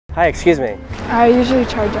Hi, excuse me. I usually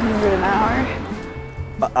charge 100 an hour.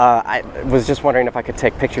 I was just wondering if I could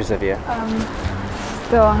take pictures of you.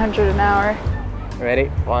 Still 100 an hour. Ready?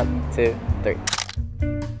 1, 2, 3.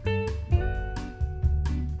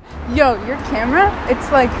 Yo, your camera,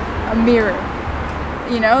 it's like a mirror.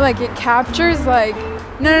 You know, like it captures like,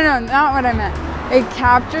 no, not what I meant. It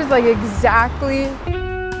captures like exactly.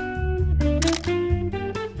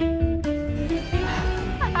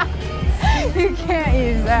 You can't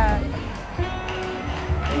use that.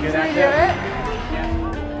 Can you do Can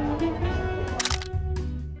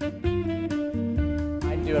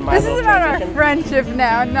you do it? This is about our friendship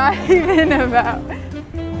now, not even about.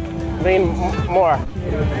 Lean more.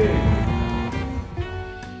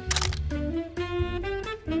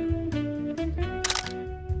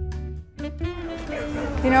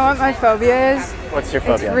 You know what my phobia is? What's your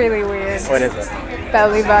phobia? It's really weird. What is it?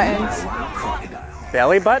 Belly buttons.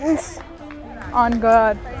 Belly buttons? On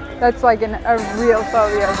God. That's like a real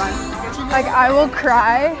phobia of mine. Like I will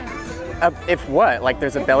cry. If what? Like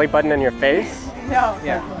there's a belly button in your face? No.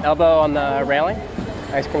 Yeah. Elbow on the railing.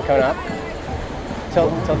 Ice cream cone up.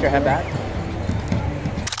 Tilt your head back.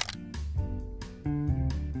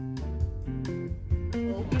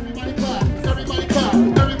 Everybody clap, everybody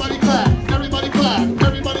clap, everybody clap,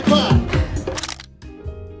 everybody clap.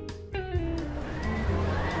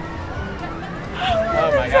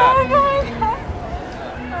 Oh my God.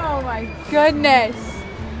 Oh my goodness.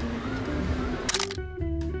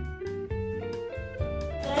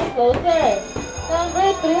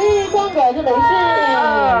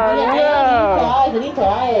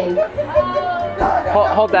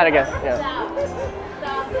 Hold that again. Yeah.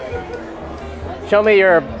 Show me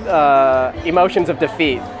your emotions of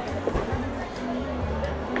defeat.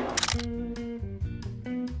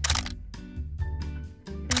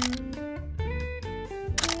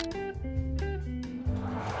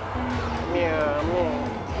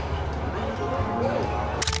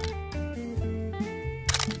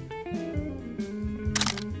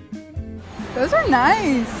 Those are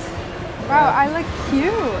nice. Wow, I look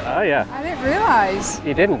cute. Oh yeah. I didn't realize.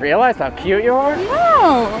 You didn't realize how cute you are?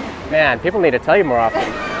 No. Man, people need to tell you more often.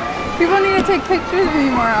 People need to take pictures of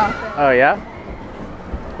me more often. Oh yeah?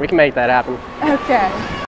 We can make that happen. Okay.